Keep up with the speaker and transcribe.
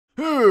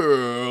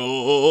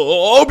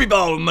Hello,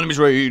 people, my name is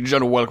Rage,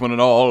 and welcome and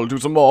all to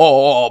some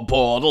more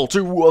Portal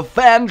 2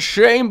 fan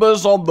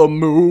chambers on the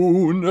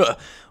moon.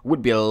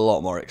 Would be a lot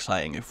more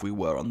exciting if we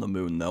were on the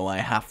moon, though, I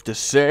have to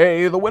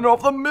say. The winner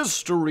of the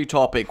mystery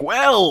topic,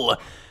 well,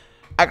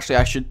 actually,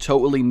 I should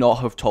totally not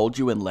have told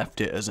you and left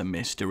it as a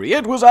mystery.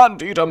 It was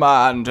Anteater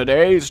Man.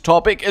 Today's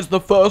topic is the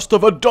first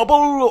of a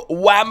double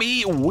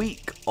whammy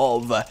week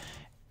of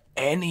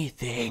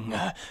anything.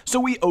 So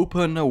we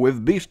open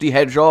with Beastie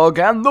Hedgehog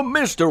and the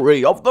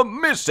mystery of the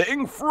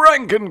missing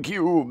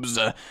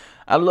Frankencubes.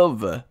 I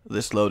love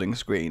this loading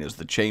screen as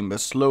the chamber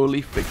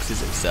slowly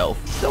fixes itself,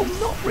 though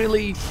not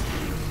really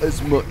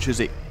as much as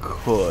it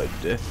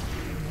could.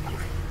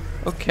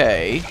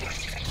 Okay,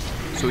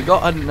 so we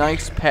got a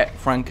nice pet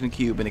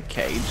Frankencube in a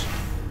cage,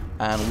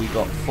 and we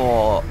got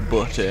 4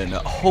 button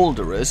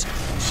holders.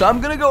 So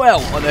I'm gonna go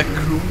out on a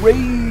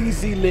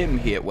crazy limb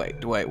here.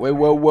 Wait,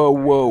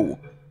 whoa.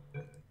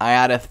 I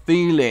had a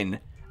feeling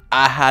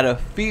that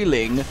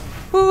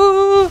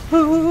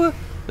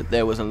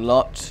there was a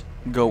lot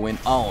going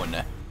on.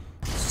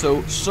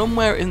 So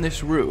somewhere in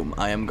this room,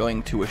 I am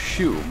going to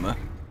assume, I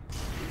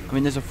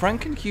mean, there's a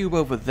Frankencube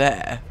over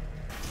there,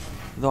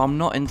 though I'm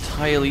not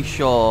entirely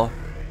sure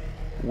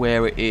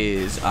where it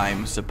is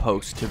I'm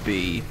supposed to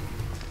be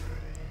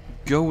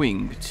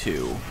going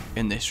to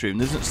in this room.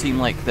 Doesn't seem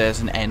like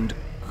there's an end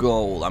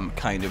goal. I'm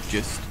kind of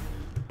just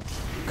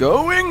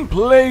going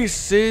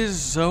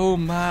places. Oh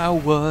my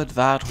word,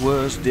 that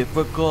was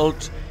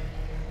difficult.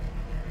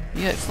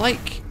 Yeah, it's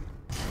like,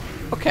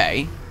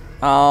 okay,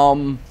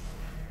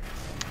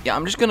 yeah,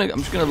 I'm just gonna leave. I'm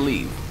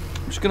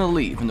just gonna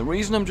leave, and the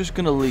reason I'm just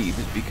gonna leave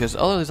is because,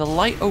 oh, there's a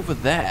light over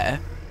there.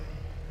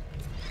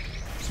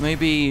 So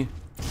maybe,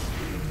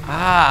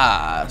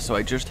 so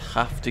I just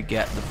have to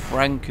get the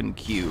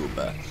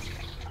Frankencube.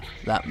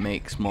 That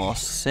makes more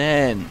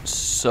sense.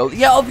 So,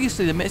 yeah,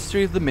 obviously the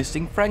mystery of the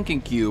missing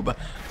Frankencube.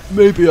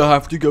 Maybe I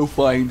have to go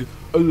find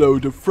a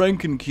load of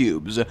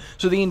Frankencubes.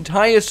 So the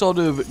entire sort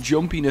of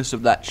jumpiness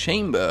of that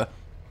chamber,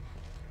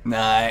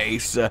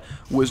 nice,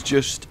 was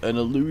just an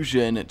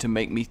illusion to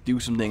make me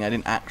do something I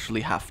didn't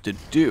actually have to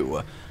do.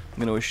 I'm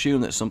going to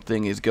assume that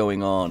something is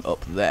going on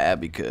up there,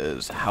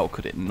 because how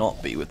could it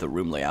not be with the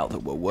room layout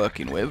that we're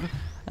working with?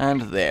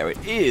 And there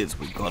it is.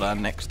 We've got our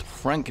next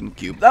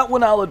Frankencube. That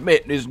one, I'll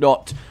admit, is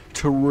not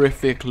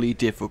terrifically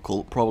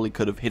difficult. Probably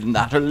could have hidden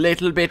that a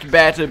little bit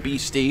better,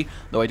 Beastie.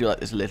 Though I do like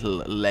this little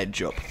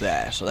ledge up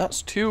there. So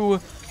that's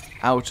 2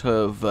 out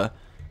of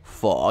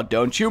 4.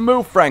 Don't you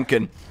move,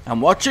 Franken.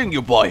 I'm watching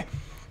you, boy.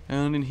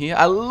 And in here,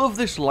 I love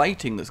this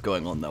lighting that's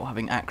going on, though.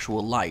 Having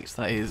actual lights.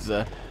 That is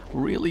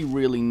really,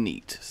 really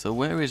neat. So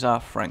where is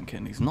our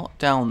Franken? He's not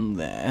down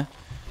there.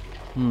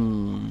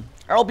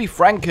 I'll be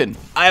Franken.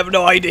 I have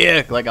no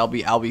idea. Like, I'll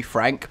be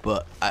Frank,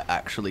 but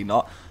actually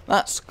not.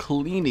 That's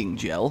cleaning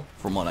gel,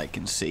 from what I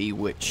can see,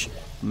 which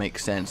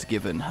makes sense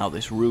given how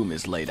this room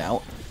is laid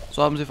out.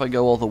 So what happens if I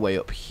go all the way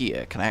up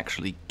here? Can I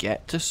actually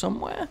get to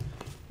somewhere? I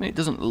mean, it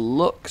doesn't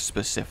look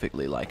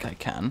specifically like I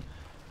can.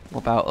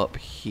 What about up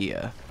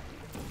here?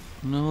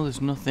 No,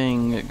 there's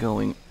nothing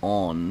going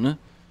on.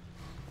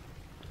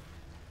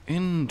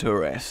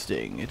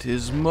 Interesting. It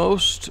is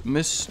most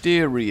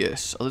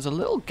mysterious. Oh, there's a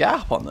little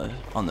gap on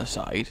the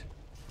side.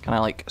 Can I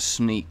like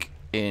sneak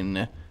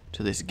in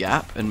to this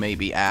gap and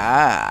maybe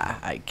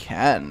I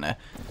can.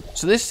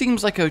 So this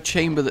seems like a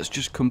chamber that's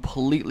just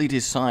completely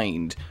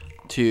designed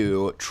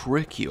to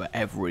trick you at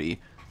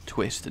every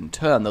twist and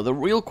turn. Though the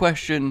real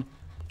question,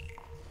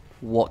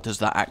 what does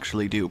that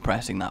actually do,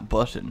 pressing that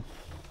button?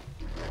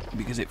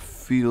 Because it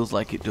feels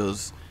like it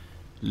does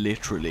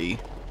literally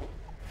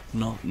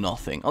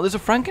nothing. Oh, there's a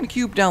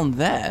Frankencube down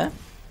there.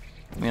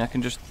 I mean, I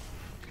can just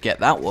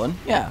get that one.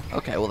 Yeah,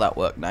 okay, well, that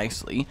worked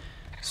nicely.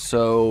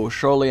 So,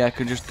 surely I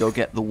could just go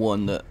get the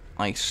one that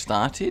I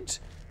started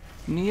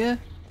near?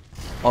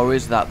 Or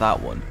is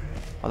that one?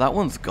 Oh, that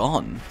one's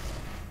gone.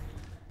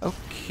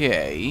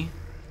 Okay.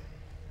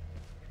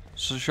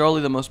 So,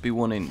 surely there must be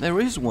one in... There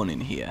is one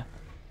in here.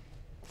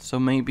 So,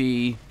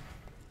 maybe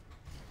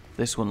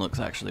this one looks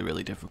actually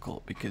really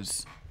difficult,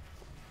 because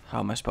how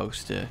am I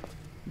supposed to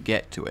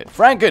get to it?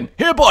 Franken!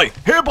 Here, boy!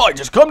 Here, boy!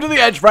 Just come to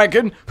the edge,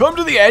 Franken! Come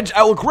to the edge,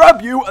 I will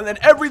grab you, and then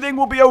everything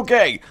will be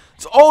okay!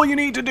 It's all you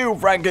need to do,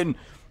 Franken!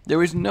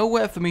 There is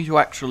nowhere for me to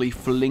actually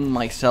fling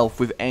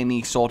myself with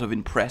any sort of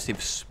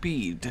impressive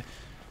speed.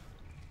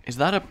 Is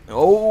that a...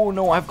 Oh,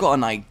 no, I've got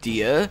an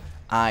idea.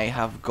 I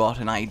have got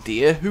an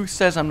idea. Who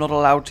says I'm not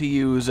allowed to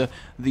use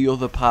the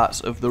other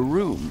parts of the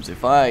rooms?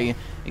 If I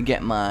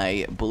get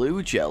my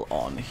blue gel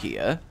on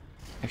here,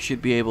 I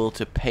should be able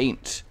to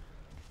paint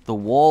the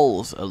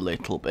walls a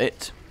little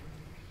bit,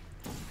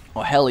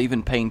 or hell,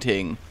 even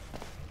painting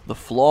the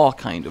floor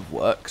kind of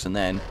works, and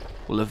then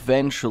we'll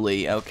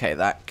eventually, okay,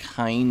 that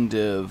kind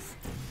of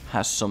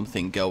has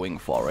something going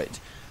for it,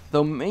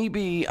 though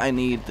maybe I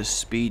need the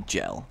speed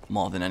gel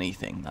more than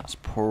anything. That's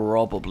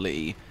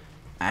probably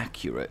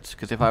accurate,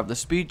 because if I have the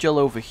speed gel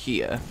over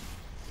here,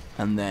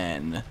 and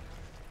then,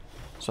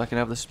 so I can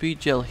have the speed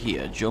gel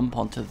here, jump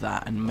onto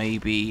that, and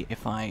maybe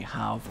if I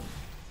have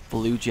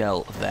blue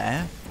gel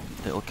there,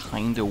 that'll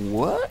kind of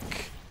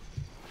work.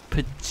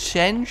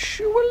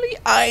 Potentially,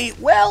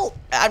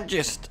 I'm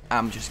just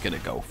gonna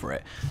go for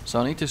it.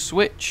 So I need to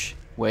switch.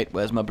 Wait,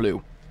 where's my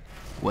blue?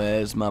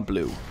 Where's my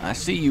blue? I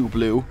see you,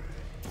 blue.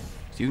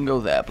 So you can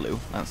go there, blue.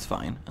 That's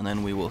fine. And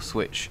then we will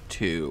switch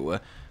to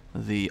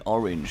the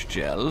orange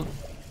gel.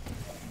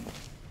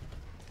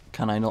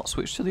 Can I not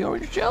switch to the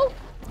orange gel?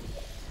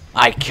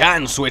 I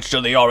can switch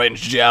to the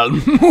orange gel.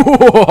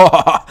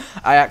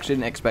 I actually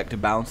didn't expect to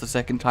bounce the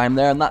second time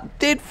there, and that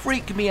did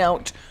freak me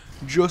out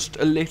just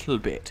a little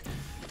bit.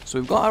 So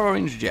we've got our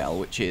orange gel,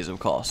 which is, of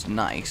course,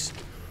 nice.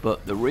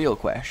 But the real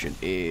question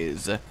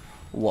is,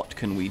 what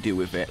can we do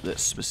with it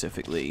that's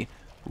specifically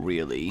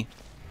really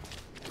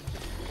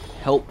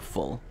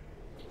helpful?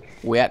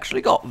 We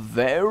actually got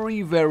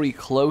very, very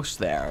close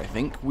there. I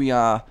think we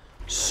are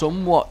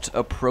somewhat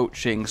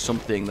approaching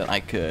something that I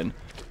can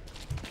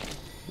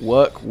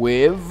work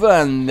with.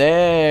 And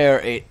there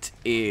it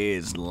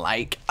is,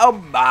 like a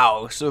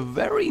mouse. A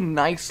very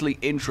nicely,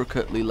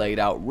 intricately laid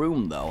out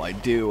room, though. I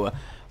do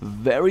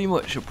very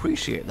much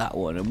appreciate that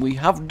one, and we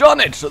have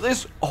done it. So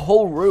this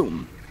whole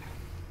room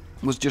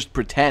was just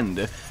pretend,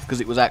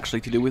 because it was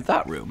actually to do with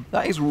that room.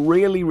 That is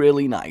really,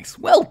 really nice.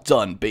 Well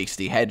done,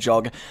 Beastie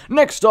Hedgehog.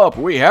 Next up,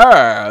 we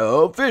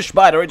have Fish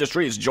Spider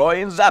Industries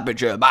joins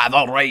Aperture by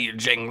the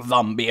Raging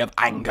Zombie of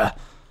Anger.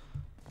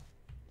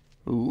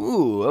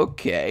 Ooh,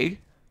 okay.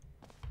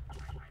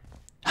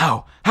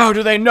 How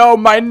do they know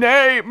my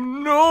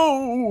name?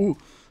 No!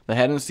 The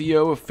head and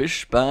CEO of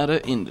Fish Spider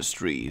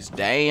Industries.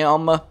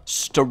 Damn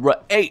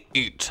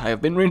straight. I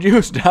have been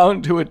reduced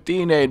down to a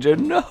teenager.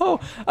 No,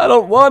 I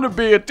don't want to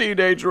be a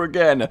teenager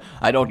again.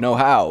 I don't know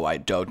how. I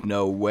don't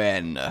know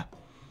when.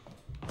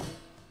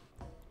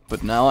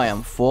 But now I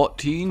am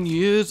 14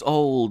 years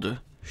old.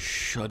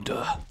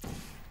 Shudder.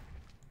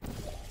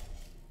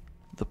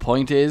 The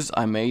point is,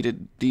 I made a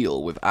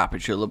deal with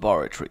Aperture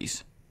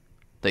Laboratories.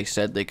 They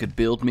said they could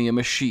build me a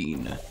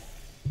machine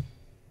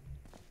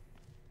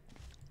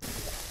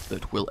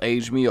that will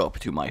age me up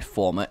to my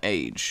former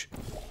age.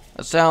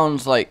 That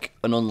sounds like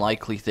an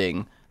unlikely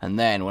thing, and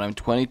then when I'm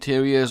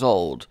 22 years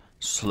old,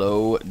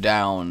 slow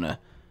down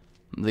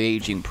the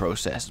aging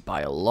process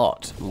by a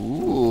lot.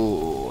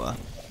 Ooh,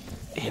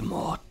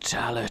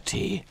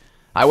 immortality.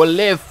 I will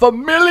live for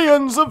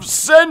millions of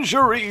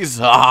centuries.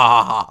 Ha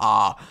ha ha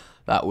ha.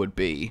 That would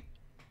be...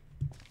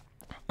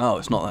 Oh,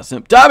 it's not that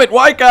simple. Damn it,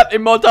 why can't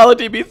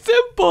immortality be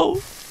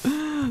simple?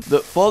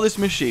 That for this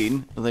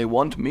machine, they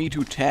want me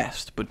to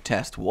test. But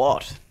test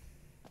what?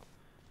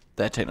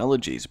 Their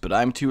technologies, but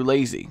I'm too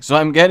lazy. So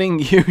I'm getting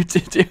you to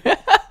do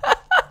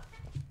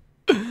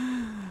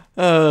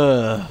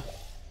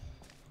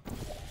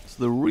So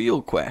the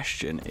real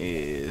question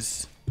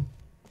is,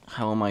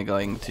 how am I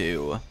going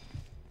to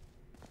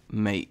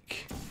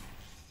make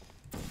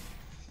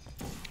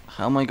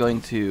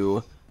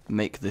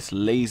this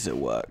laser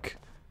work?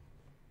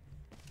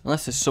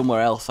 Unless there's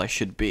somewhere else I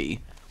should be.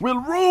 We'll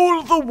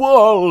rule the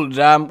world!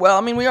 Well,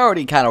 I mean, we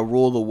already kind of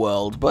rule the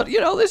world, but, you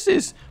know, this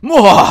is...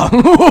 Oh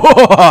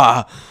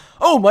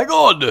my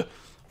god! I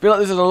feel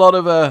like this is a lot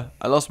of, I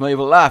lost my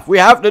evil laugh. We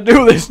have to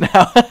do this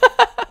now!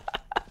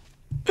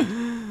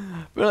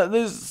 But like,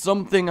 there's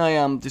something I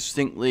am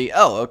distinctly...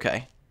 Oh,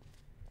 okay.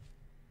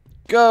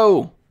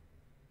 Go!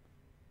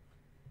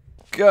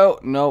 Go!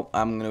 Nope,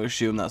 I'm going to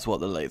assume that's what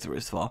the laser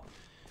is for.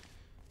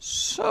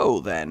 So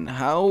then,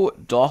 how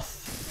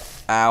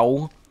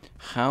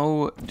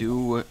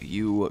do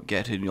you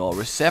get in your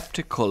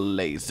receptacle,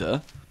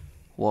 laser?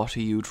 What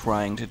are you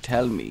trying to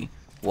tell me?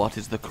 What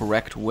is the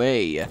correct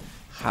way?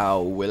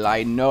 How will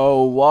I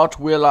know? What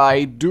will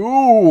I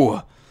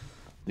do?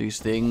 These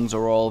things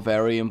are all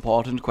very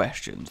important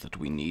questions that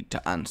we need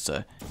to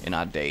answer in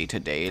our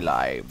day-to-day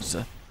lives.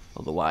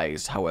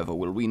 Otherwise, however,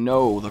 will we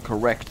know the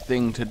correct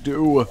thing to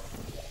do?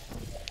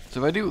 So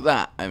if I do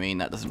that, I mean,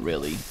 that doesn't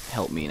really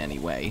help me in any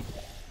way.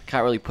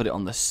 Can't really put it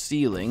on the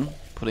ceiling.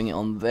 Putting it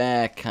on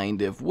there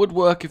kind of would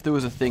work if there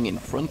was a thing in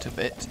front of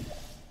it.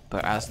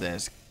 But as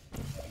there's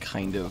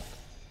kind of...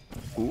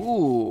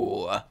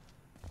 Ooh.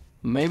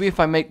 Maybe if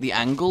I make the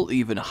angle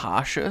even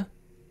harsher.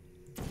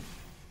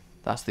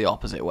 That's the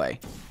opposite way.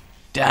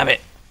 Damn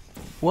it.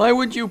 Why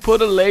would you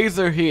put a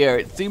laser here?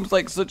 It seems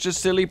like such a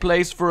silly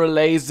place for a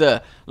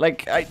laser.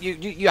 Like,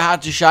 you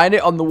had to shine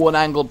it on the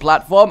one-angled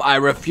platform. I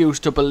refuse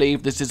to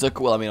believe this is a...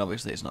 Well, I mean,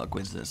 obviously it's not a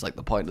coincidence, like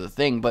the point of the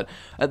thing. But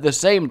at the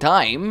same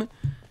time...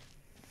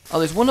 Oh,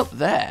 there's one up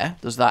there.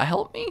 Does that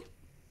help me?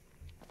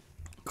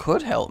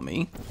 Could help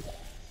me.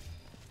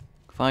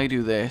 If I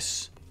do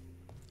this,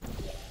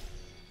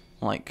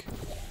 like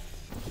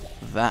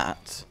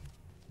that,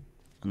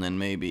 and then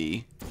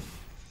maybe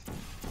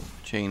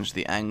change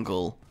the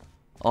angle.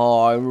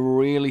 Oh, I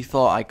really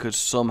thought I could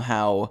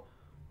somehow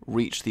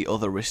reach the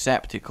other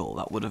receptacle.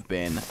 That would have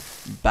been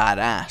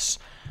badass.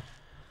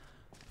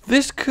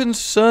 This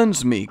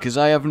concerns me, because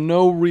I have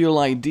no real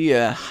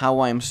idea how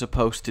I'm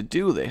supposed to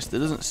do this. There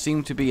doesn't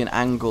seem to be an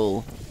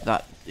angle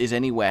that is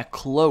anywhere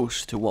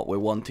close to what we're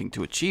wanting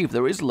to achieve.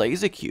 There is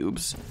laser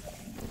cubes.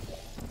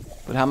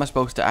 But how am I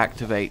supposed to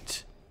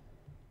activate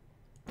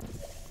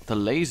the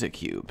laser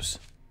cubes.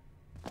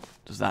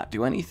 Does that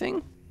do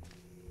anything?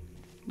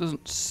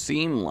 Doesn't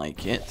seem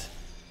like it.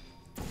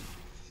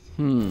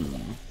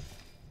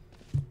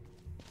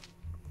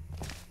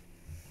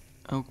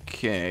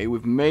 Okay,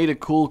 we've made a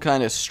cool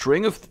kind of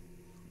string of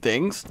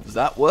things. Does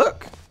that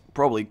work?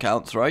 Probably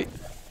counts, right?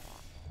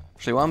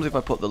 Actually, what happens if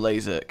I put the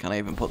laser... Can I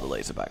even put the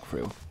laser back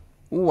through?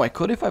 Ooh, I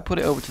could if I put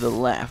it over to the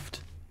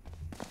left.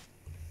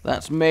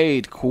 That's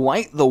made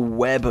quite the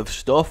web of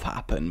stuff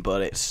happen,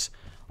 but it's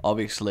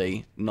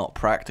obviously not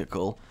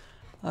practical.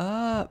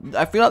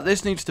 I feel like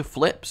this needs to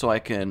flip so I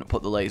can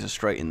put the laser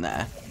straight in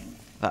there.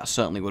 That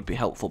certainly would be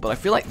helpful, but I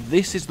feel like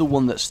this is the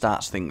one that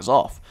starts things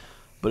off.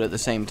 But at the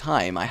same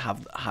time, I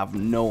have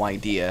no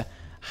idea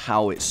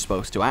how it's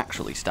supposed to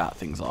actually start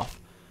things off.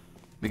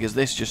 Because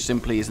this just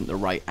simply isn't the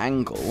right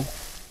angle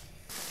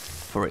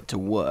for it to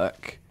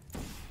work.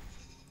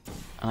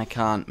 And I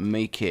can't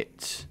make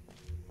it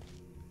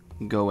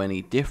go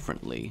any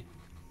differently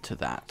to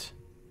that.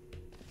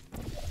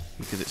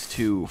 Because it's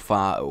too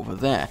far over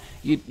there.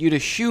 You'd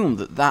assume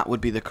that that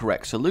would be the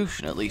correct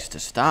solution, at least to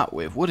start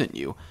with, wouldn't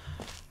you?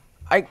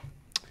 I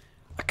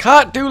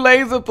can't do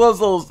laser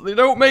puzzles. They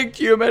don't make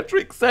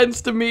geometric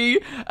sense to me,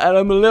 and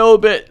I'm a little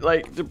bit,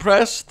 like,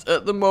 depressed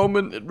at the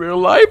moment in real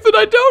life, and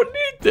I don't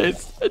need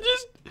this.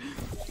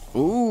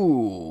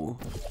 Ooh.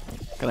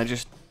 Can I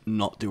just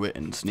not do it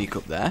and sneak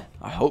up there?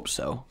 I hope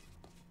so.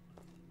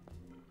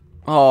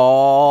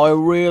 Oh, I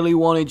really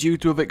wanted you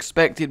to have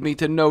expected me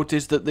to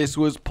notice that this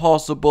was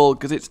possible,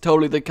 because it's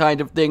totally the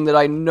kind of thing that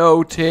I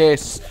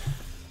notice.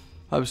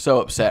 I'm so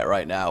upset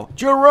right now.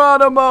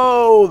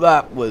 Geronimo!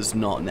 That was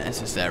not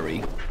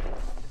necessary.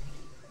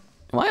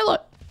 Am I alive?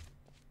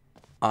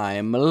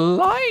 I'm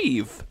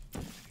alive.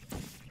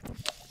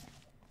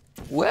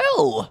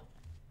 Well.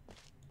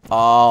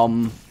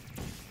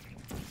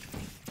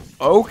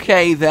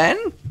 Okay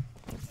then.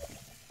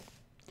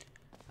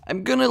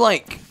 I'm gonna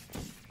like...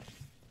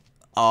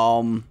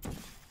 I mean,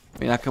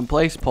 I can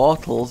place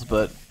portals,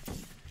 but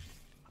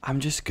I'm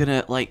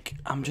gonna,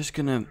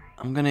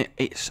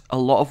 it's a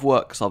lot of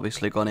work's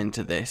obviously gone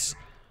into this,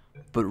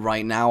 but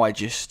right now I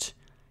just,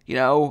 you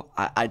know,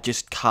 I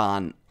just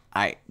can't,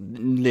 I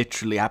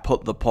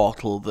put the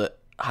portal that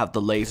had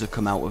the laser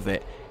come out of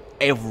it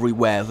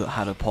everywhere that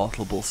had a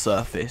portable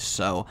surface,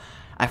 so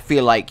I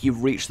feel like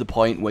you've reached the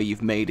point where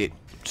you've made it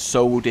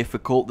so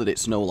difficult that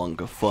it's no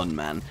longer fun,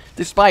 man.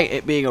 Despite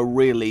it being a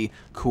really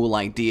cool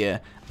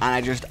idea,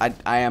 and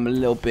I am a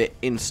little bit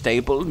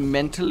unstable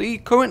mentally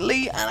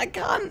currently, and I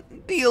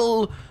can't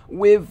deal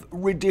with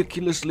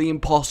ridiculously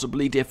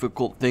impossibly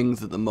difficult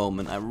things at the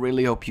moment. I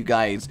really hope you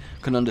guys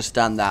can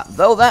understand that.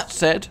 Though that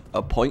said,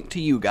 a point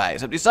to you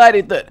guys. I've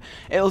decided that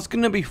it's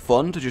going to be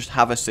fun to just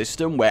have a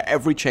system where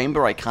every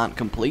chamber I can't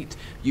complete,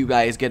 you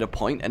guys get a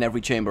point, and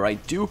every chamber I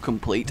do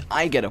complete,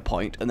 I get a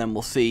point, and then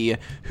we'll see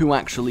who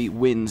actually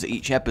wins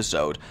each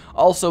episode.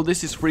 Also,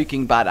 this is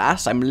freaking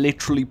badass. I'm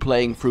literally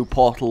playing through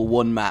Portal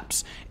 1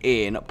 maps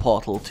in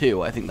Portal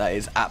 2. I think that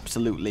is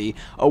absolutely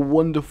a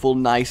wonderful,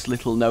 nice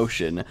little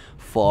notion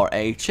for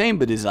a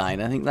chamber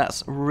design. I think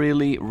that's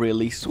really,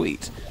 really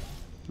sweet.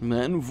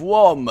 And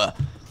vroom.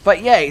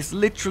 But yeah, it's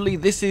literally,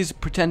 this is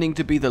pretending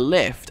to be the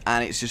lift,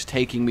 and it's just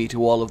taking me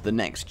to all of the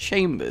next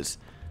chambers.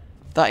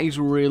 That is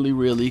really,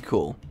 really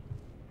cool.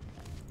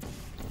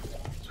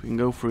 So we can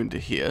go through into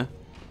here.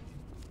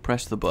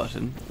 Press the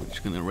button, which is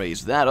going to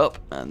raise that up,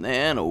 and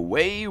then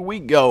away we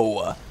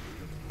go.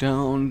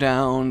 Down,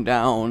 down,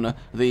 down,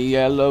 the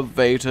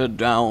elevator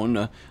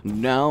down,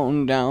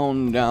 down,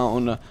 down,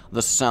 down,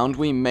 the sound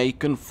we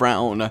make and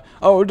frown.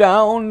 Oh,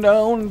 down,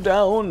 down,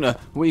 down,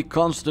 we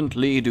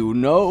constantly do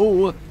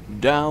know.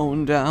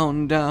 Down,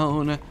 down,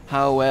 down,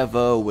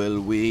 however will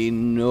we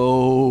know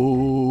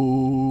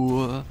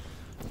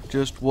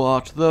just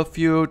what the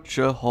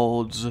future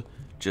holds,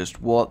 just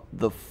what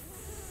the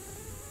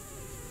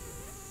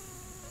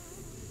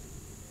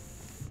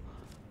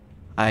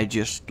I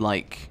just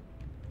like...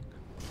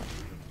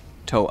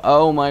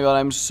 Oh my god,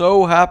 I'm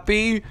so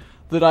happy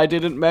that I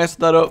didn't mess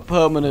that up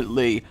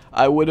permanently.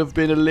 I would have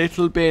been a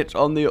little bit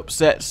on the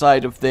upset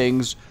side of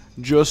things,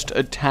 just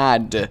a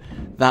tad.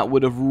 That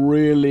would have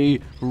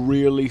really,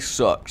 really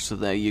sucked. So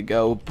there you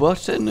go,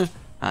 button.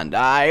 And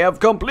I have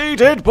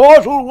completed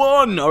Portal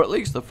 1, or at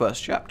least the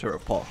first chapter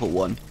of Portal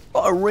 1.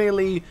 What a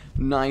really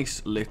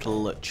nice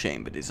little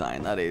chamber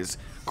design. That is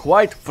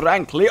quite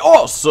frankly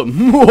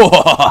awesome.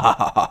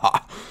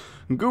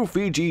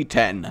 Goofy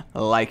G10,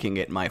 liking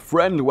it, my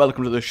friend.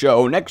 Welcome to the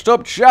show. Next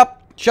up,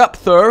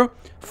 chapter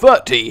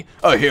 30.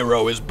 A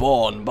hero is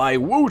born by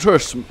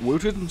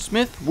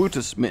Wootersmith.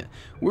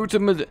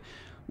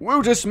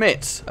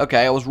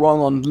 Okay, I was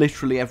wrong on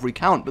literally every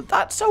count, but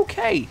that's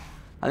okay.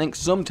 I think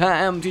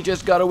sometimes you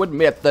just gotta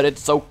admit that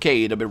it's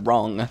okay to be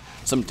wrong.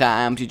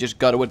 Sometimes you just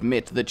gotta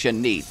admit that you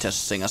need to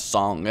sing a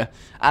song.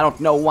 I don't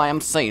know why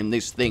I'm saying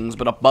these things,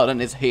 but a button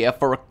is here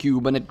for a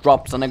cube and it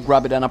drops and I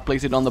grab it and I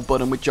place it on the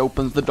button which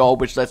opens the door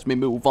which lets me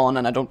move on,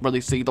 and I don't really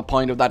see the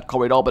point of that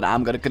corridor, but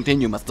I'm gonna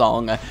continue my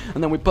song.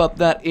 And then we put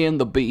that in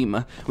the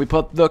beam. We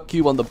put the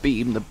cube on the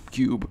beam, the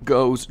cube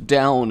goes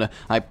down.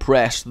 I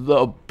press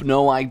the...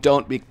 No, I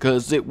don't,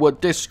 because it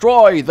would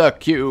destroy the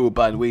cube,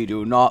 and we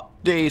do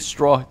not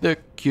destroy the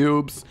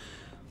cubes.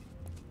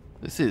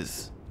 This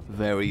is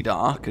very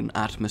dark and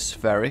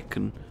atmospheric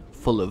and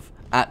full of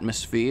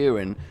atmosphere,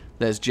 and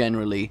there's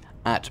generally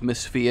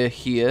atmosphere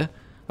here.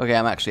 Okay,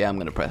 I'm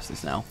going to press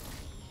this now.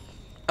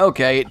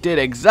 Okay, it did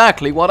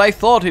exactly what I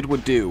thought it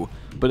would do,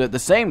 but at the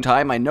same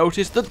time I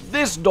noticed that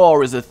this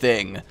door is a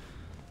thing.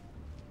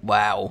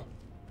 Wow.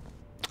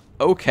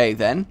 Okay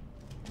then.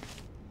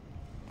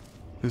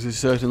 This is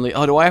certainly...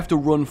 Oh, do I have to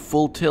run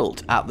full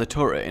tilt at the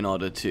turret in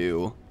order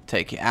to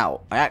take it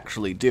out? I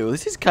actually do.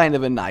 This is kind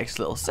of a nice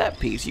little set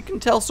piece. You can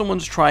tell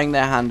someone's trying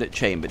their hand at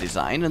chamber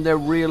design, and they're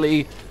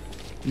really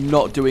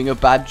not doing a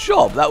bad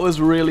job. That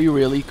was really,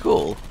 really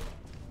cool.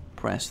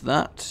 Press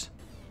that.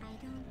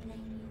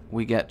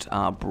 We get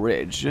our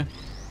bridge.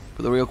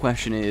 But the real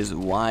question is,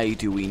 why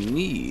do we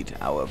need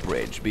our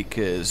bridge?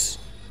 Because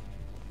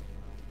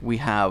we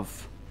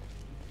have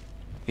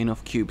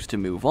enough cubes to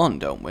move on,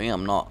 don't we?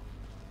 I'm not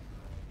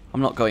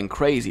going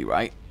crazy,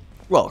 right?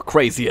 Well,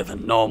 crazier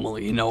than normal,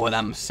 you know what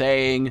I'm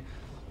saying?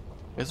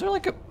 Is there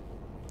like a...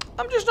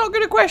 I'm just not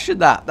going to question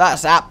that.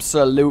 That's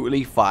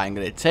absolutely fine. I'm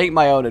going to take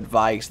my own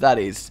advice. That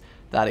is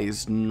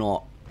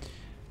not...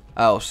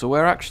 Oh, so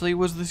where actually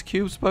was this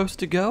cube supposed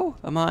to go?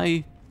 Am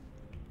I...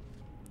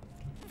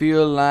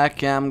 Feel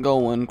like I'm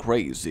going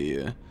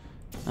crazy.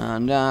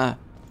 And I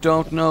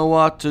don't know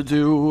what to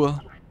do.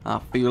 I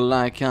feel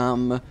like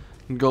I'm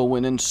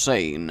going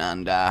insane,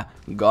 and I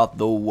got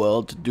the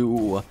world to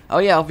do. Oh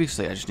yeah,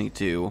 obviously I just need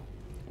to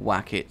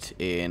whack it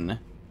in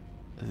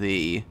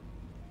the...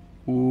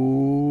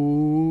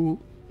 Ooh,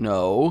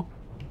 no.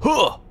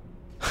 Huh!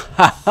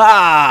 Ha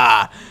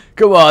ha!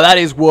 Come on, that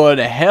is one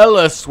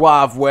hella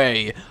suave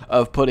way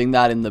of putting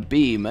that in the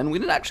beam, and we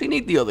didn't actually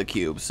need the other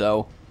cube,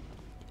 so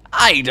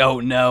I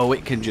don't know,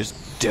 it can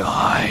just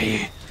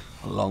die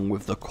along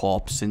with the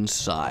corpse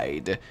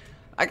inside.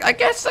 I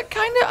guess that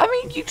kind of, I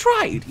mean, you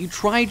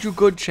tried your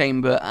good,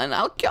 Chamber, and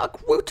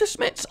Wouter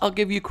Smits, I'll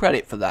give you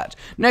credit for that.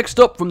 Next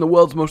up, from the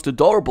world's most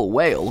adorable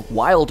whale,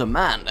 Wilder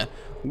Man,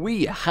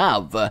 we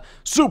have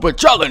Super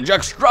Challenge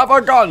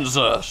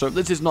Extravaganza. So if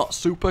this is not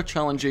super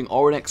challenging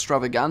or an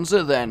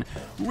extravaganza, then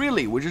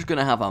really, we're just going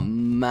to have a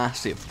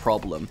massive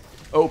problem.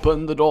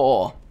 Open the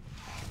door.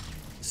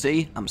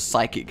 See, I'm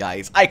psychic,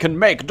 guys. I can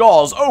make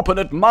doors open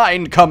at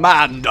mind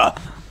command.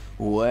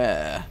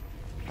 Where?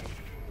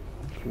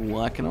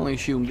 Well, I can only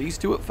assume these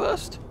two at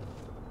first?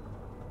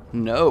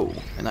 No.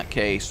 In that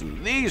case,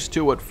 these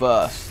two at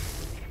first.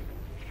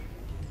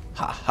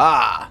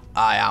 Ha!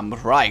 I am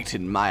right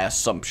in my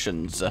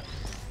assumptions.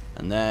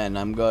 And then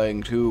I'm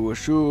going to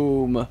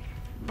assume...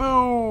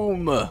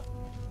 Boom!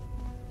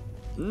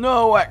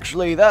 No,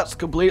 actually, that's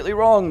completely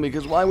wrong,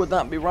 because why would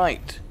that be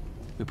right?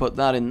 We put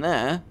that in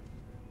there.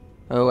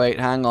 Oh, wait,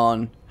 hang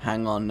on.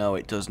 Hang on, no,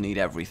 it does need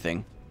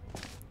everything.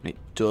 It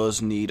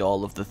does need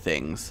all of the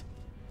things.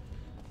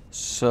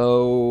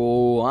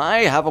 So, I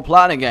have a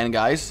plan again,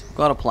 guys.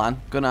 Got a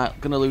plan. Gonna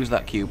lose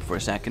that cube for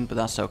a second, but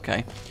that's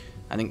okay.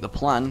 I think the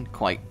plan,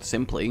 quite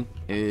simply,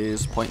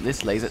 is point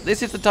this laser.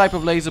 This is the type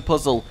of laser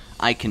puzzle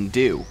I can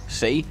do.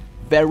 See?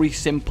 Very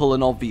simple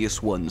and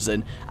obvious ones,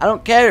 and I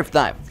don't care if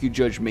you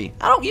judge me.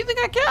 You think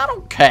I care? I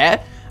don't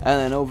care.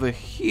 And then over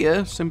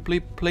here,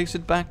 simply place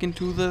it back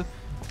into the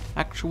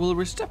actual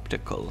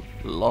receptacle.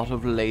 A lot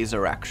of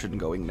laser action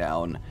going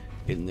down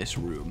in this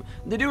room.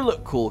 They do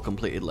look cool,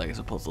 completed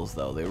laser puzzles,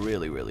 though. They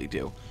really, really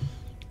do.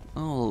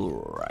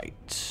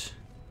 Alright.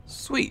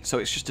 Sweet. So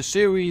it's just a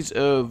series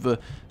of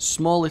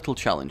small little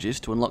challenges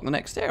to unlock the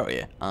next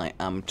area. I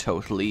am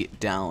totally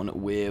down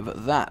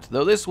with that.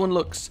 Though this one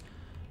looks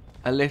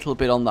a little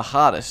bit on the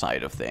harder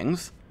side of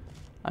things.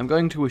 I'm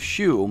going to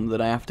assume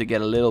that I have to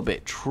get a little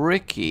bit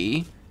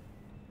tricky.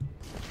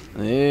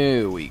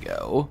 There we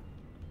go.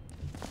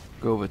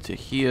 Go over to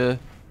here.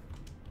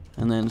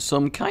 And then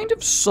some kind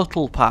of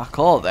subtle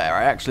parkour there.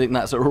 I actually think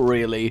that's a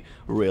really,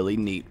 really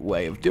neat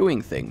way of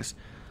doing things.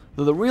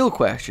 Though the real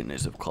question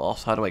is, of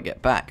course, how do I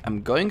get back?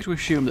 I'm going to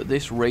assume that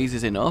this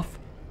raises enough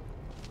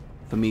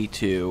for me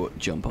to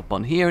jump up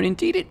on here, and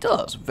indeed it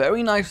does.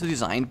 Very nicely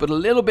designed, but a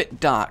little bit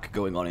dark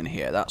going on in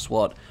here. That's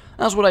what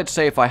I'd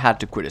say if I had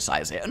to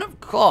criticize it. And of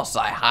course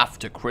I have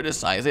to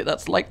criticize it.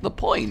 That's like the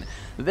point.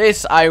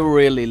 This I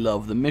really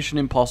love. The Mission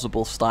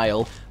Impossible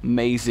style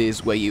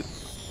mazes where you...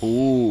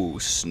 Ooh,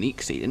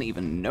 sneaksy. Didn't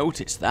even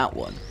notice that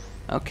one.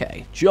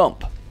 Okay,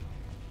 jump.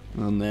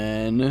 And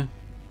then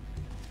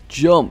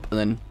jump. And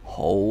then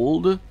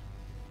hold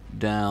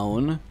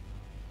down.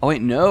 Oh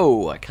wait,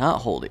 no, I can't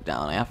hold it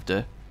down. I have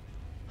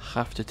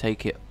to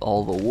take it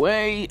all the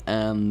way.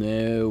 And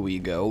there we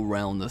go,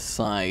 round the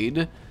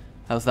side.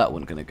 How's that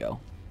one gonna go?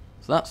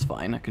 Is so that's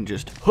fine. I can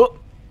just hup,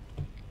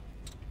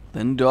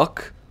 then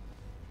duck,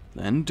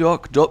 then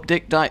duck, duck,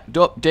 dick, duck,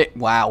 dick.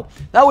 Wow,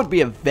 that would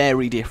be a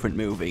very different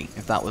movie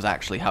if that was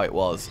actually how it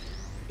was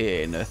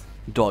in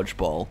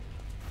Dodgeball.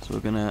 So we're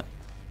gonna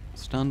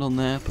stand on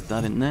there, put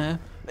that in there.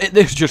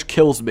 This just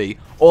kills me.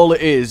 All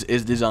it is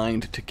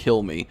designed to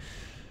kill me.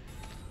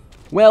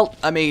 Well,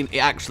 I mean, it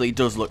actually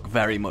does look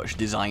very much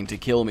designed to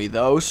kill me,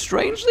 though.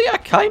 Strangely, I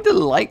kind of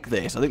like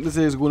this. I think this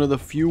is one of the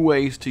few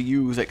ways to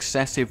use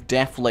excessive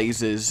death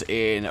lasers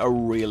in a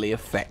really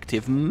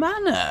effective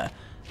manner.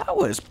 That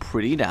was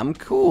pretty damn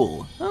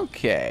cool.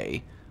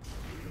 Okay.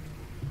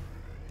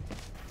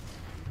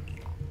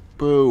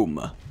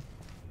 Boom.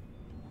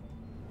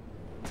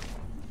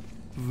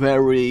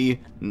 Very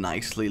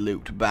nicely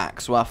looped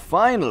back. So our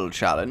final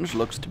challenge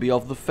looks to be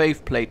of the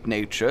faith plate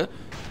nature.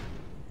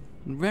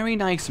 Very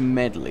nice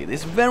medley.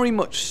 This very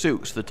much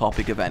suits the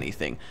topic of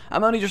anything.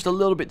 I'm only just a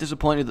little bit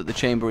disappointed that the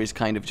chamber is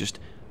kind of just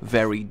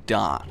very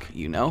dark,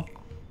 you know?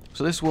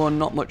 So this one,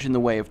 not much in the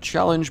way of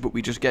challenge, but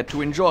we just get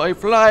to enjoy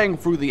flying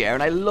through the air,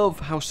 and I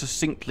love how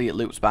succinctly it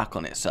loops back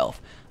on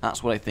itself.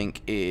 That's what I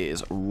think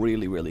is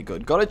really, really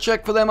good. Gotta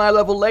check for them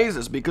eye-level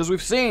lasers, because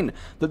we've seen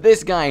that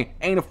this guy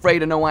ain't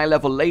afraid of no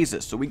eye-level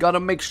lasers, so we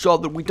gotta make sure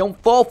that we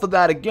don't fall for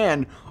that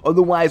again,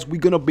 otherwise we're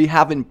gonna be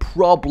having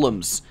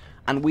problems.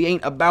 And we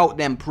ain't about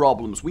them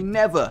problems. We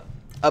never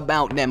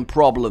about them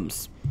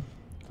problems.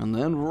 And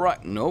then,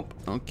 right, nope,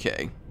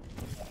 okay.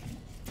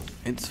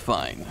 It's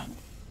fine.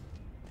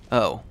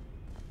 Oh.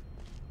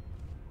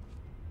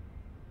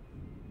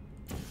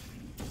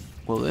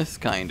 Well, this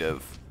kind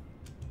of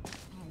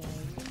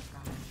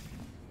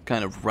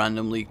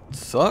randomly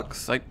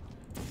sucks.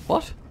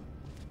 What?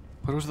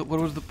 What was the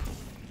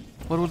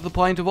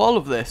point of all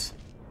of this?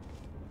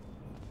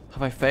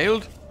 Have I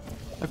failed?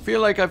 I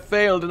feel like I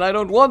failed, and I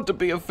don't want to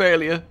be a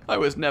failure. I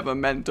was never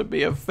meant to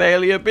be a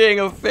failure. Being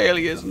a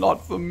failure is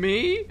not for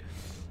me.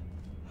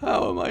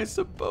 How am I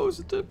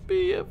supposed to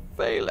be a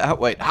failure?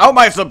 Wait, how am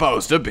I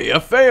supposed to be a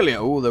failure?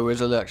 Oh, there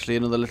was actually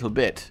another little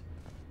bit.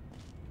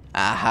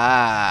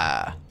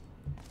 Aha.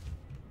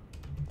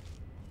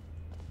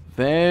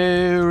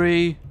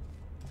 Very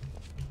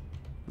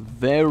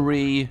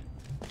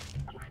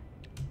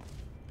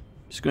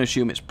just going to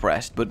assume it's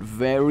pressed, but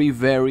very,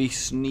 very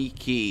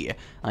sneaky.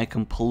 I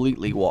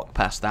completely walked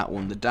past that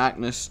one. The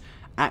darkness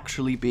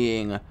actually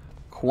being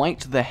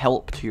quite the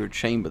help to your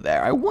chamber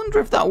there. I wonder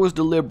if that was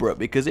deliberate,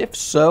 because if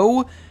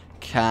so,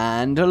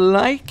 kinda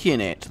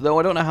liking it. Though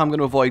I don't know how I'm going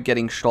to avoid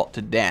getting shot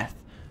to death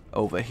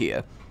over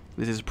here.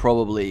 This is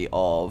probably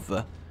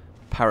of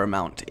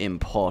paramount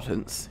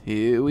importance.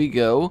 Here we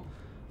go.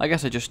 I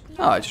guess I just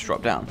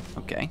dropped down.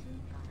 Okay.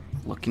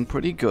 Looking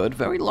pretty good.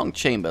 Very long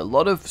chamber. A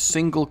lot of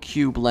single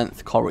cube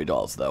length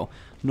corridors, though.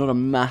 Not a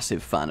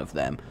massive fan of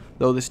them.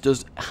 Though this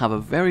does have a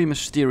very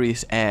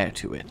mysterious air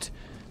to it.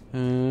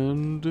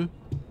 And...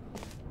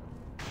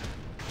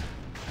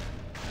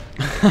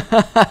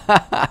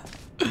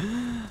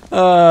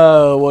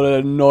 oh, what an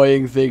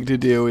annoying thing to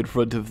do in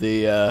front of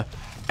the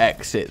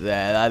exit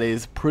there. That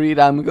is pretty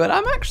damn good.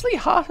 I'm actually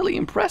heartily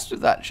impressed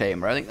with that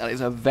chamber. I think that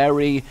is a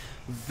very,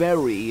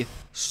 very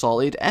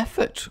solid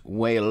effort,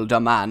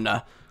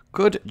 Whale-da-man.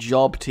 Good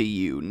job to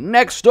you.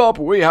 Next up,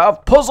 we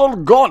have Puzzle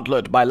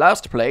Gauntlet by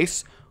last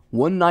place,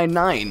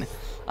 199.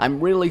 I'm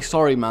really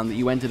sorry, man, that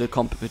you entered a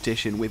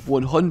competition with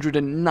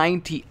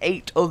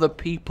 198 other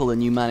people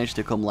and you managed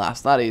to come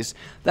last. That has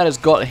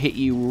got to hit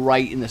you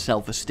right in the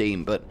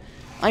self-esteem, but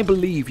I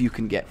believe you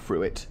can get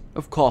through it.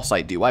 Of course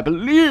I do. I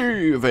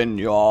believe in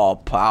your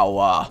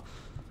power.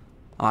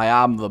 I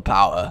am the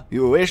power.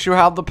 You wish you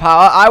had the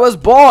power? I was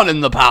born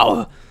in the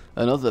power.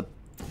 Another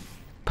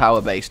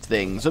power-based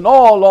things, and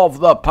all of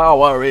the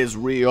power is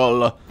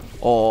real.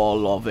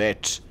 All of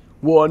it.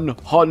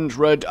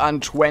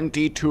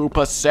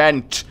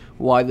 122%.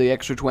 Why the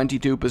extra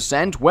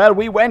 22%? Well,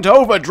 we went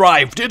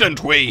overdrive,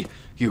 didn't we?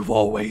 You've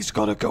always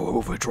got to go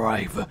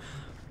overdrive.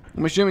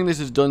 I'm assuming this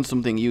has done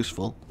something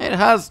useful. It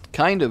has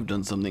kind of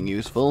done something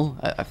useful.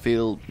 I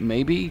feel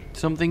maybe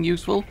something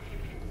useful.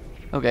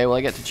 Okay, well,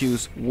 I get to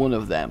choose one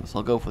of them, so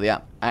I'll go for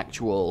the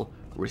actual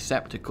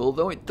receptacle,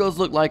 though it does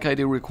look like I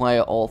do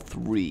require all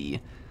three.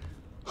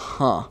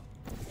 Huh.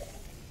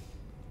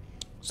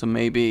 So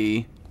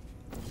maybe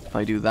if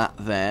I do that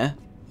there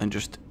and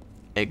just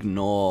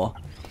ignore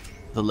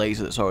the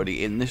laser that's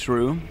already in this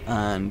room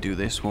and do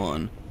this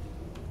one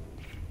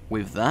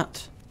with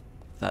that,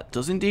 that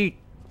does indeed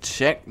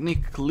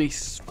technically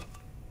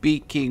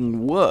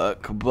speaking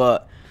work,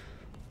 but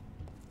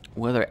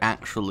whether it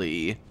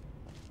actually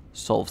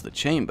solves the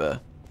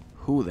chamber,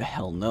 who the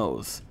hell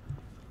knows?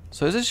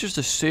 So is this just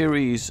a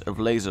series of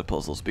laser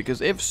puzzles? Because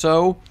if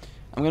so,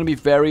 I'm going to be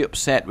very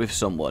upset with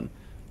someone.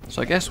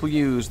 So I guess we'll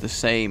use the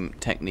same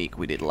technique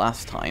we did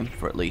last time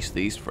for at least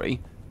these three.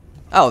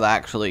 Oh, that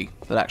actually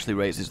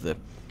raises the...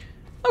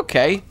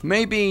 Okay,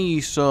 maybe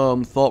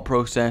some thought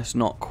process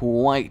not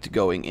quite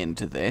going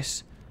into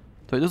this.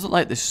 So it does look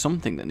like there's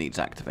something that needs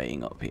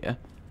activating up here.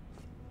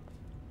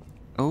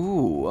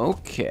 Oh,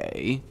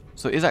 okay.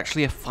 So it is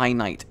actually a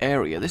finite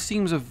area. This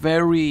seems a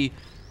very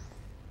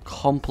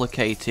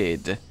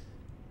complicated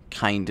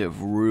kind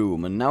of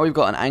room. And now we've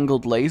got an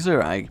angled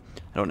laser. I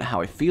don't know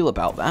how I feel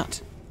about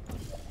that,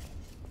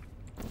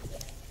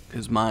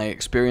 because my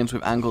experience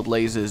with angled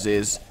lasers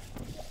is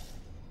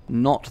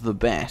not the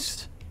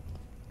best.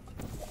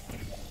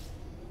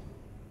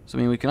 So,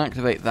 I mean, we can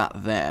activate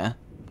that there,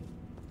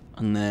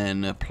 and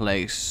then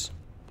place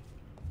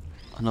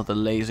another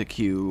laser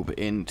cube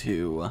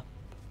into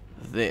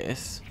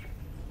this,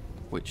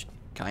 which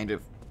kind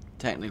of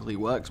technically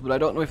works, but I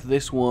don't know if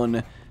this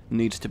one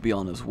needs to be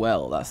on as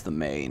well. That's the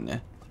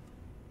main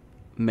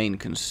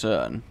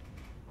concern.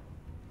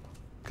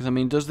 Because, I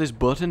mean, does this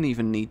button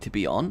even need to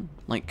be on?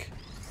 Like,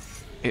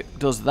 it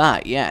does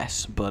that,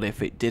 yes, but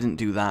if it didn't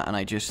do that and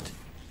I just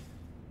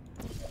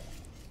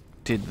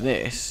did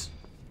this,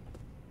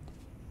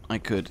 I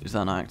could... Is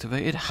that not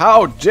activated?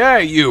 How dare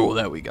you!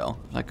 There we go.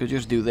 I could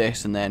just do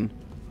this and then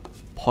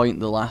point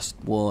the last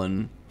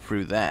one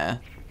through there,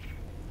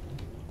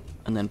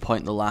 and then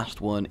point the last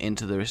one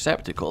into the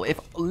receptacle. If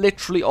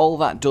literally all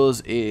that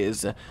does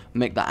is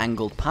make that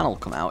angled panel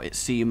come out, it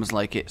seems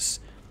like it's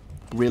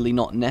really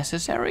not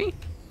necessary.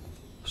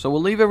 So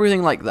we'll leave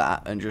everything like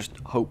that and just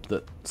hope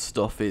that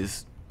stuff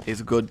is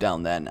good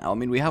down there now. I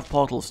mean, we have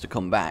portals to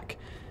come back.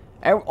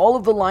 All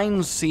of the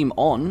lines seem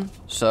on,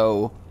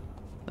 so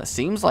that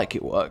seems like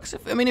it works.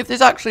 If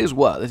this actually has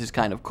worked, this is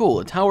kind of cool.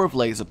 A tower of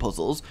laser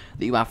puzzles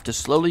that you have to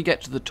slowly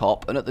get to the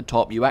top, and at the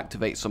top you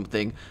activate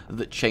something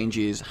that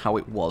changes how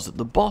it was at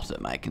the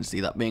bottom. I can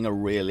see that being a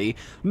really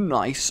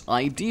nice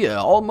idea.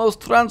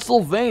 Almost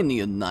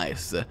Transylvanian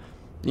nice.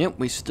 Yep,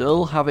 we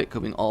still have it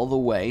coming all the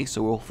way,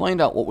 so we'll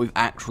find out what we've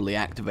actually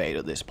activated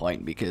at this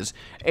point, because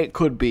it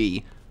could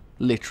be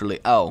literally...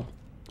 Oh,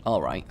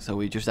 alright, so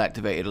we just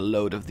activated a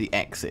load of the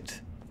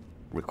exit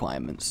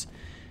requirements.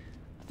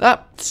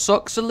 That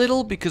sucks a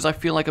little, because I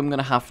feel like I'm going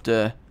to have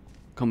to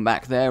come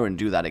back there and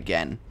do that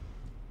again.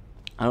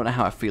 I don't know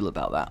how I feel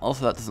about that.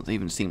 Also, that doesn't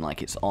even seem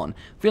like it's on.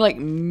 I feel like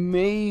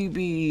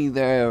maybe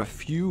there are a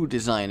few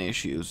design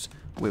issues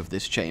with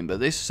this chamber.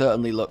 This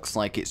certainly looks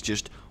like it's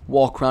just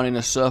walk around in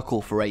a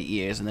circle for 8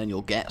 years and then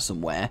you'll get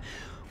somewhere.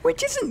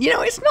 Which isn't,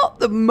 it's not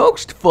the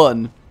most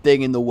fun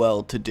thing in the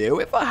world to do.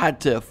 If I had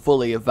to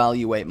fully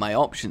evaluate my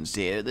options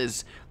here,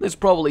 there's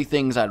probably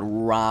things I'd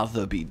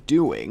rather be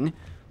doing.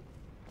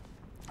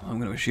 I'm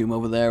going to assume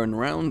over there and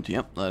around.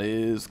 Yep, that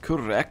is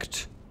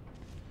correct.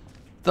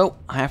 Though,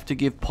 I have to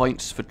give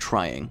points for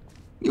trying.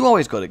 You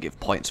always got to give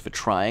points for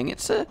trying.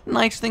 It's a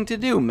nice thing to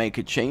do. Make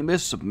a chamber,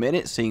 submit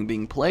it, seeing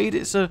being played.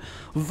 It's a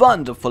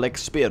wonderful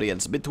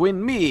experience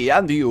between me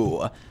and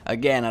you.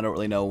 Again, I don't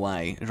really know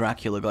why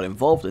Dracula got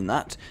involved in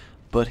that,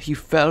 but he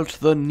felt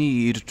the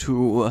need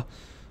to...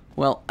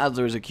 Well, as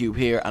there is a cube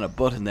here and a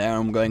button there,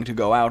 I'm going to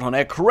go out on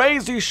a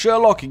crazy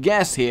Sherlock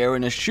guess here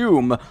and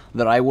assume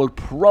that I will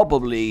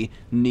probably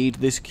need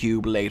this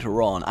cube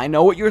later on. I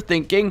know what you're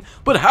thinking,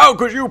 but how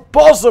could you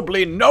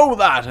possibly know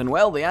that? And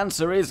well, the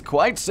answer is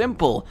quite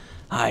simple.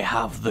 I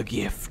have the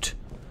gift.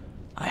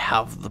 I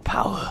have the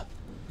power.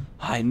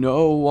 I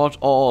know what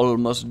all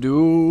must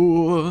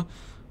do.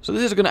 So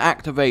this is going to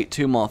activate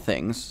 2 more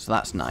things, so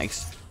that's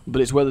nice.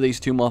 But it's whether these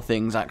 2 more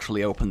things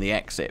actually open the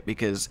exit,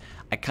 because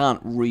I can't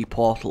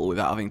re-portal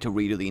without having to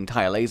redo the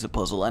entire laser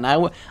puzzle. And I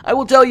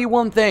will tell you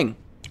one thing.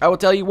 I will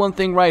tell you one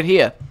thing right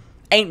here.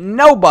 Ain't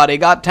nobody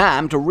got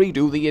time to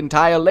redo the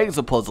entire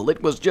laser puzzle.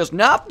 It was just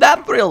not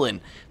that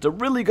thrilling. It's a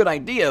really good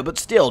idea, but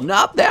still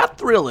not that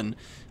thrilling.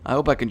 I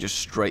hope I can just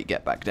straight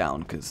get back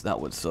down, because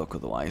that would suck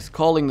otherwise.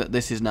 Calling that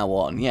this is now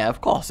on. Yeah,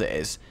 of course it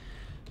is.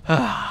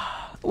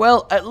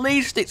 Well, at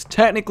least it's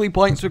technically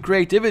points for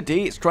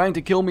creativity. It's trying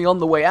to kill me on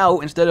the way out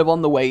instead of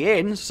on the way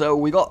in, so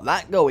we got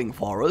that going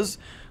for us,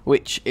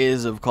 which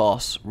is, of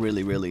course,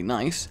 really, really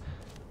nice.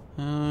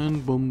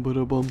 And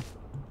bum-ba-da-bum.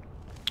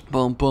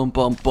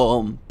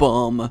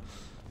 Bum-bum-bum-bum-bum.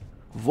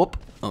 Whoop,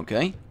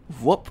 okay.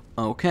 Whoop,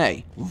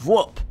 okay.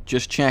 Whoop,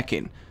 just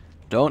checking.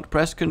 Don't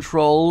press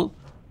control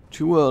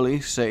too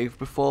early, save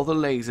before the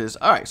lasers.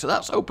 Alright, so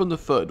that's opened the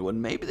 3rd one.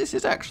 Maybe this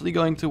is actually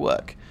going to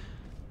work.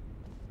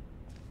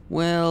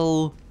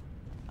 Well,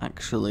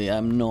 actually,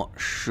 I'm not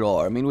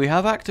sure. I mean, we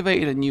have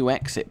activated a new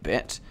exit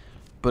bit,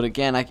 but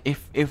again,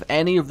 if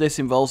any of this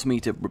involves me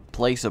to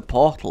replace a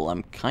portal,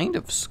 I'm kind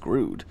of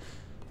screwed.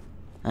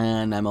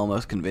 And I'm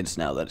almost convinced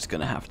now that it's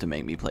going to have to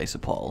make me place a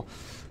portal.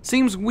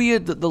 Seems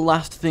weird that the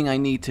last thing I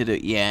need to do...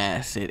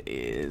 Yes, it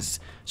is.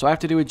 So I have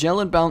to do a gel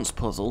and bounce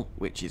puzzle,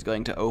 which is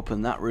going to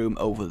open that room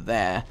over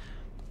there,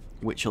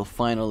 which will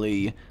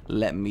finally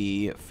let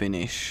me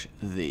finish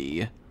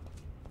the...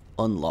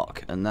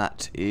 unlock, and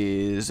that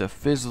is a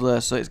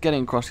fizzler, so it's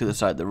getting across the other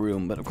side of the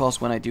room, but of course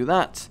when I do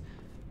that,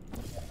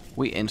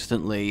 we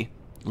instantly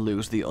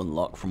lose the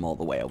unlock from all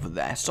the way over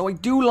there. So I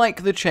do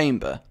like the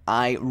chamber.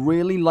 I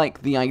really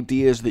like the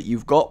ideas that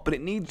you've got, but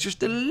it needs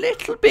just a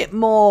little bit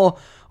more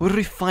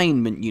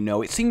refinement,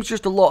 It seems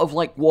just a lot of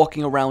like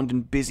walking around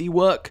and busy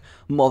work,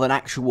 more than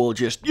actual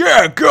just,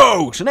 yeah,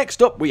 go! So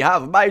next up we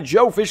have my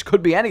Joefish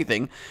could be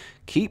anything.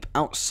 Keep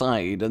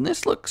outside, and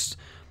this looks...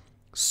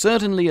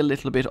 certainly a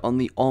little bit on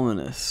the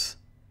ominous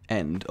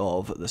end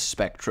of the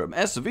spectrum.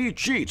 SV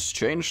cheats,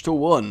 change to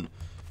 1.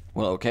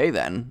 Well, okay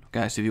then.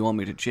 Guys, if you want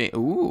me to change...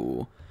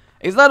 Ooh.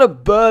 Is that a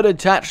bird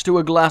attached to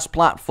a glass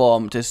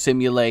platform to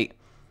simulate...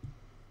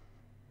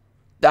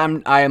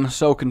 I am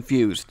so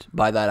confused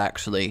by that,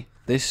 actually.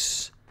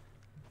 This...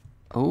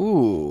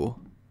 Ooh.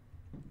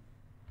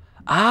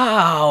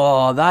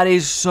 Oh, that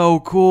is so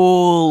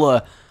cool.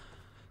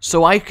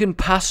 So I can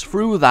pass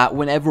through that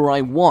whenever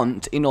I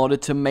want in order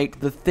to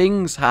make the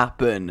things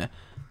happen.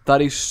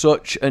 That is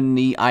such a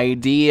neat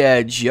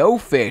idea. Joe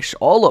Fish,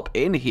 all up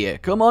in here.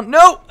 Come on.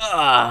 No!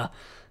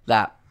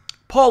 That.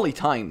 Poorly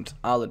timed,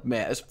 I'll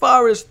admit. As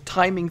far as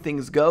timing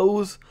things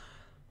goes,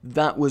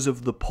 that was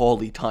of the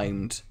poorly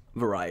timed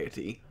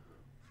variety.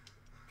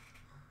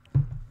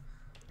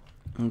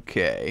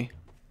 Okay.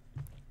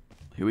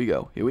 Here we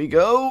go. Here we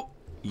go.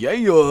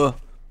 Yeah.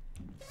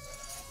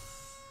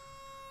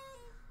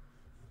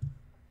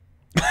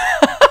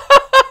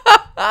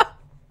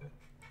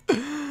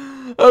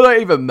 I'm not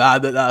even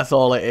mad that that's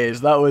all it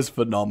is. That was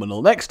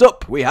phenomenal. Next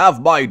up, we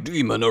have My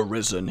Demon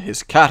Arisen.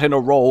 His cat in a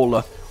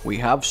roll. We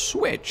have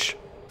Switch.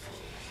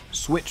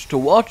 Switch to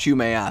what, you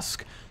may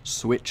ask?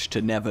 Switch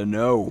to never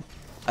know.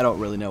 I don't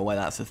really know why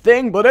that's a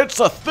thing, but it's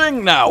a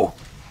thing now.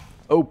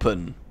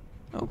 Open.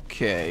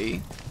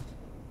 Okay.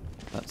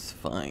 That's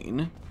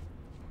fine.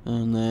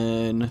 And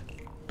then...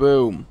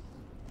 Boom.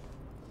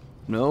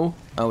 No?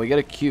 Oh, we get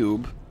a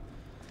cube.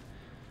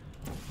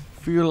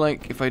 Feel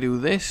like if I do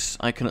this,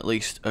 I can at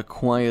least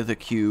acquire the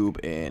cube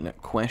in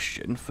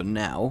question for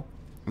now.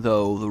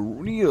 Though the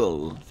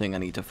real thing I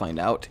need to find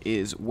out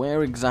is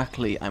where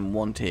exactly I'm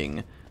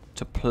wanting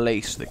to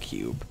place the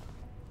cube.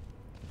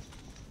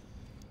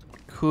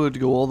 Could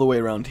go all the way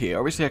around here.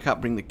 Obviously I can't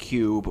bring the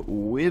cube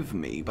with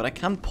me, but I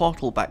can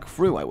portal back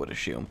through, I would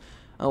assume.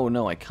 Oh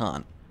no, I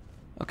can't.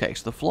 Okay,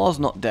 so the floor's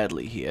not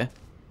deadly here.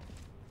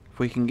 If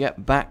we can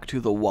get back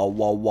to the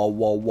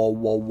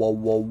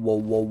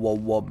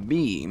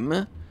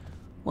beam.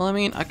 Well, I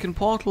mean, I can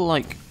portal,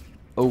 like,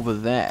 over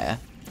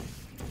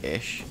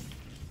there-ish.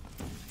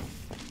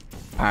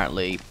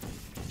 Apparently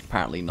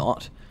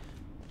not.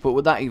 But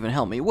would that even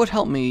help me? It would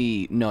help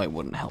me... No, it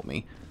wouldn't help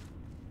me.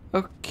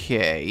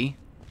 Okay.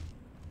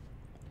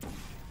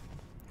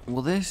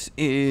 Well, this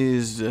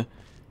is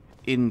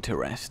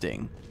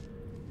interesting.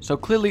 So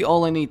clearly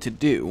all I need to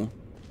do...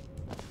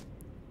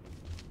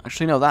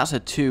 Actually, no, that's a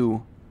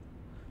two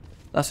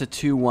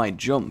wide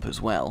jump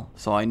as well.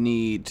 So I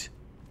need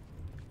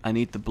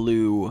the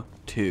blue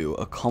to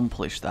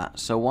accomplish that.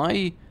 So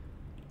why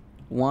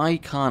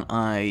can't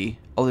I...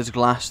 Oh, there's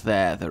glass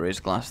there. There is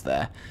glass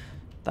there.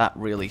 That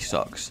really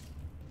sucks.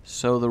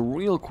 So the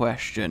real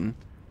question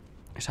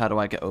is, how do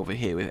I get over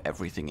here with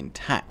everything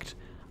intact?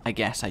 I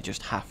guess I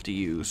just have to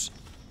use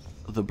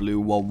the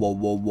blue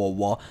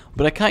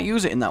but I can't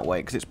use it in that way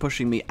because it's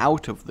pushing me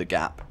out of the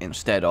gap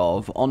instead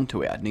of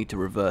onto it. I'd need to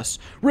reverse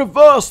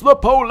the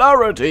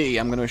polarity.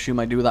 I'm going to assume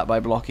I do that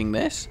by blocking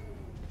this.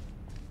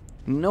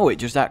 No, it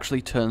just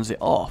actually turns it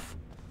off.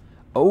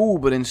 Oh,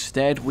 but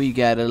instead we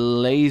get a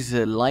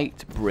laser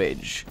light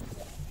bridge.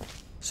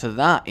 So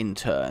that, in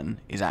turn,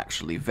 is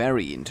actually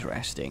very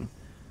interesting.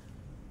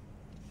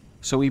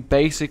 So we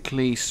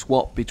basically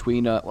swap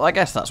between a... Well, I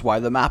guess that's why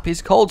the map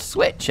is called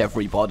Switch,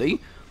 everybody.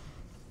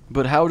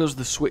 But how does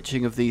the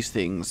switching of these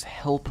things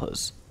help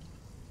us?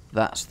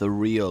 That's the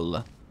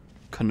real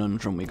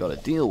conundrum we got to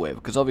deal with.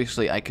 Because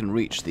obviously I can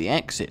reach the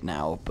exit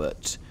now,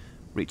 but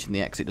reaching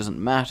the exit doesn't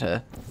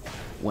matter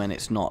when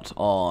it's not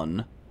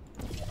on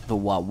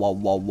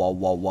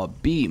the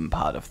beam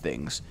part of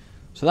things.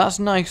 So that's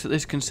nice that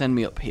this can send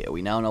me up here.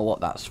 We now know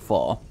what that's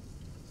for.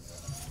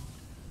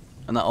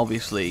 And that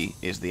obviously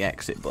is the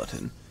exit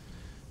button.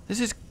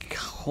 This is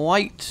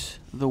quite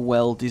the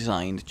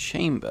well-designed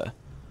chamber.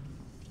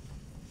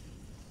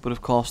 But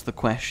of course the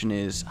question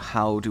is,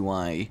 how do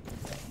I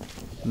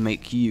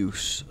make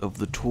use of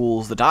the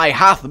tools that I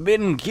hath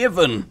been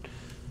given?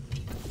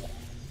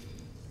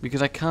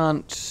 Because I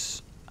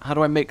can't... How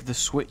do I make the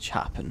switch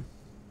happen?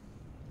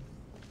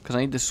 Because I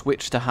need the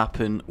switch to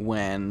happen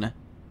when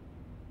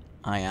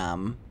I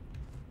am...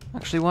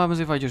 Actually, what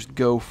happens if I just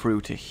go through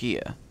to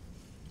here?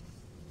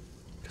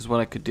 Because what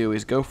I could do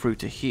is go through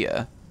to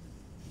here,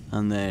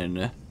 and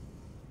then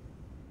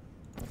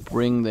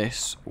bring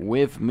this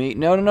with me.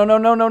 No.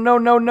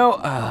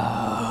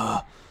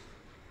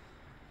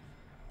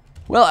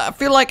 Well, I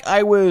feel like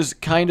I was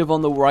kind of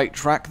on the right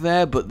track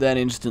there, but then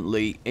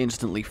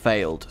instantly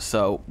failed.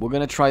 So we're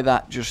going to try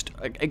that just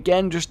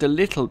a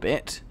little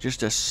bit,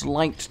 just a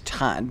slight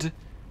tad.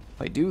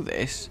 If I do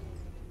this,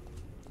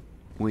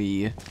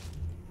 we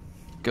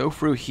go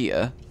through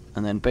here,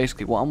 and then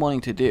basically what I'm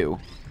wanting to do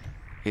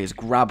is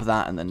grab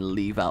that and then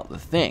leave out the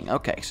thing.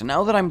 Okay, so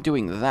now that I'm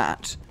doing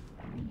that,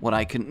 what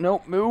I can...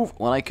 Nope, move.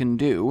 What I can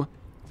do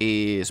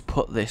is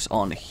put this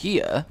on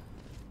here,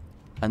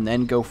 and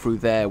then go through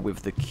there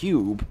with the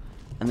cube,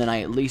 and then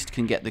I at least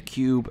can get the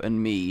cube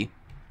and me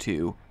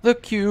to... The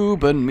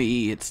cube and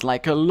me, it's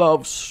like a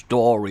love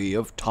story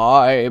of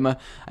time.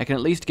 I can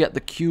at least get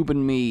the cube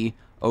and me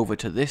over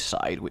to this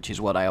side, which is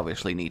what I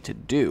obviously need to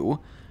do.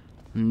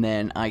 And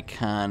then I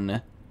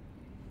can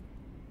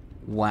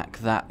whack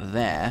that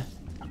there.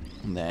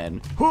 And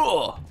then...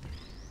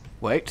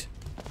 Wait.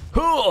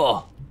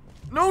 No,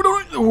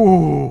 don't...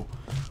 Ooh.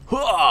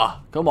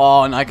 Come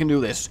on, I can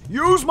do this.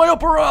 Use my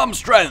upper arm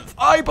strength.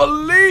 I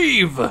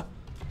believe.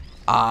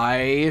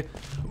 I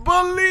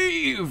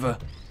believe.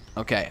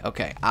 Okay.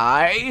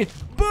 I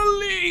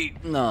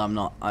believe. No, I'm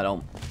not. I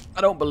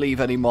don't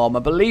believe anymore. My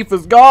belief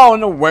has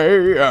gone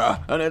away,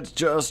 and it's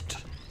just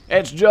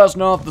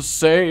not the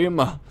same.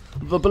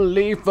 The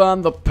belief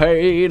and the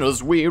pain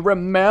as we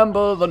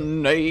remember the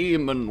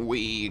name, and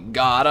we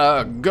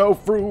gotta go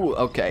through.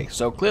 Okay,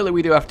 so clearly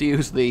we do have to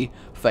use the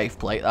faith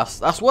plate.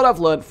 That's what I've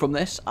learned from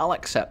this. I'll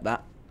accept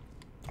that.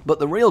 But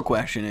the real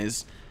question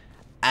is,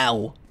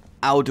 how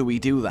do we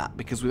do that?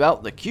 Because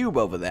without the cube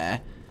over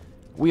there,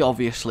 we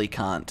obviously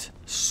can't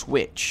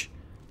switch.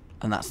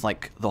 And that's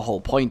like the whole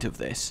point of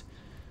this.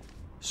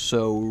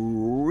 So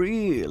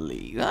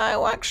really,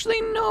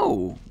 actually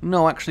no.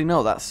 No, actually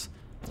no, that's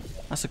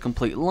a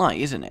complete lie,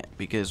 isn't it?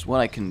 Because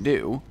what I can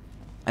do,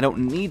 I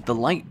don't need the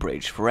light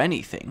bridge for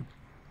anything.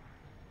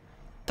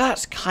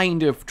 That's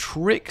kind of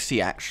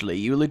tricksy, actually.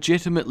 You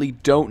legitimately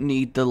don't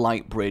need the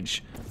light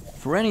bridge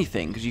for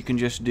anything, because you can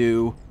just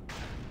do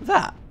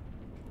that,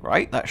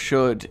 right? That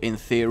should, in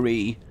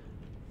theory,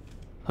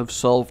 have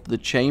solved the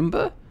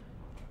chamber,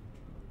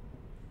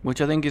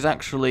 which I think is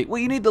actually...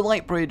 Well, you need the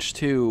light bridge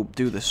to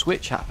do the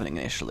switch happening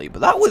initially,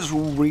 but that was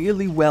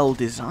really well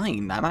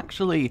designed. I'm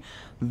actually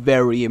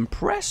very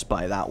impressed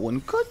by that one.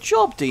 Good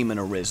job, Demon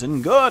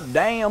Arisen. Good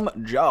damn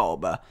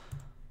job.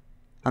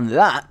 And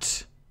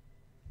that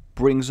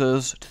brings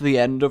us to the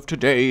end of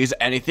today's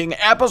Anything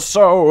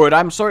episode.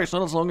 I'm sorry it's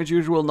not as long as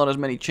usual, not as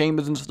many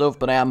chambers and stuff,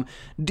 but I am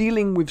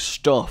dealing with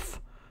stuff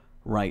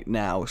right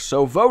now.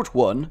 So vote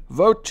 1,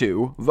 vote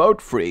 2,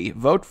 vote 3,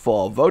 vote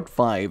 4, vote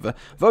 5,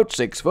 vote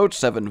 6, vote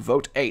 7,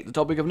 vote 8. The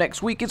topic of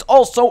next week is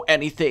also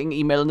anything.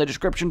 Email in the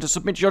description to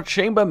submit your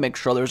chamber. Make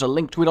sure there's a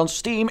link to it on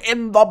Steam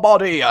in the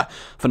body.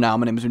 For now,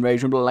 my name is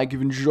RageGamingVideos. Like, if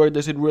you've enjoyed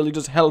this, it really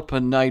does help,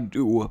 and I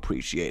do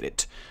appreciate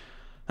it.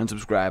 And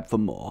subscribe for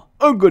more.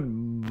 Goodbye.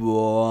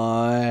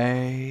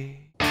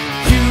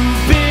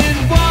 You've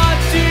been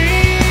watching